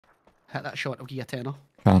Hit that shot, I'll give you a tenner.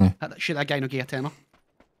 Can I? Shoot that guy and I'll give you a tenner.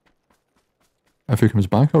 If he comes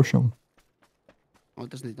back, I'll shoot him. Oh,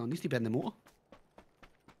 it needs to be in the motor.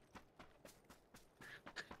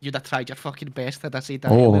 You'd have tried your fucking best had I said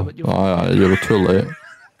that. Oh, you were too late.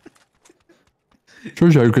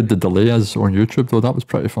 Shows you how good the delay is on YouTube, though. That was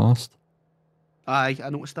pretty fast. Aye, I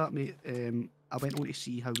noticed that, mate. I went on to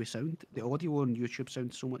see how we sound. The audio on YouTube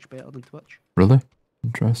sounds so much better than Twitch. Really?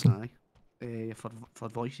 Interesting. Aye. For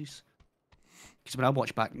voices. Because when I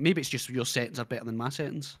watch back, maybe it's just your settings are better than my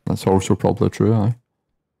settings. That's also probably true, aye.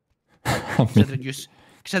 Considering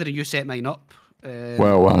you set mine up.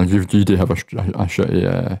 Well, you do have a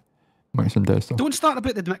shitty mixing desk, though. Don't start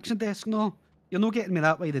about the mixing desk, no. You're not getting me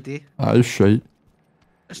that way today. That is shite.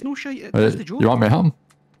 It's no shite, it's the joke. You want me to hit him?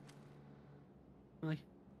 Aye.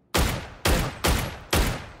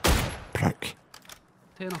 Prick.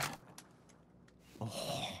 Tenner.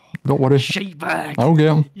 Don't worry. Shite bag. I'll get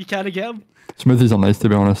him. You can't get him. Smoothies are nice, to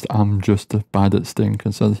be honest. I'm just bad at staying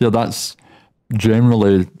consistent. Yeah, that's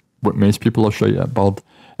generally what most people are shite at Bird,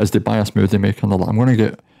 is they buy a smoothie maker and they're like, I'm gonna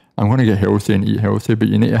get healthy and eat healthy, but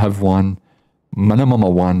you need to have one, minimum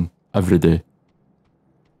of one every day.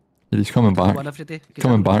 He's coming back. One every day.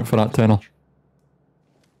 Coming back for that tenner.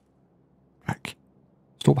 Rick,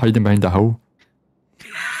 stop hiding behind the hill.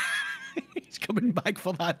 He's coming back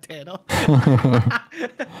for that tenner.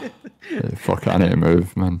 Fuck, I need to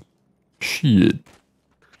move, man. Shit.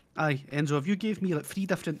 Aye, Enzo, if you gave me like 3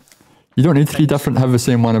 different... You don't need 3 different, have the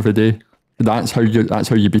same one every day. That's how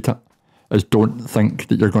you beat it. Is don't think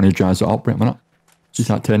that you're going to jazz it up. Wait a minute. Just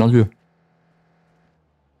that tenner, you.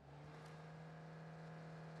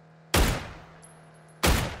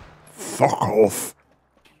 Fuck off.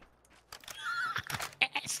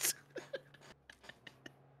 Yes.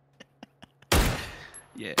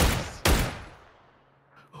 Yes.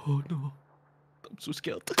 Oh no. I'm so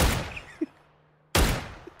scared.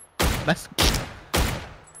 Miss.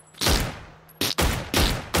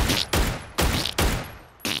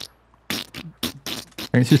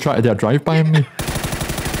 I think he's trying to do a drive-by on me.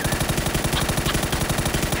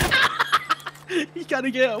 He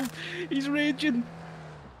can't get him. He's raging.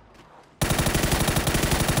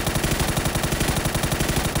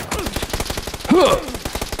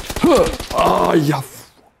 Oh, you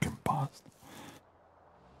fucking bastard.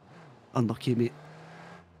 Unlucky, mate.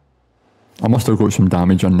 I must have got some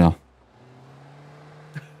damage in there.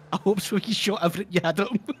 I hope so. You shot everything you had at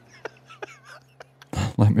him.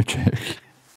 Let me check.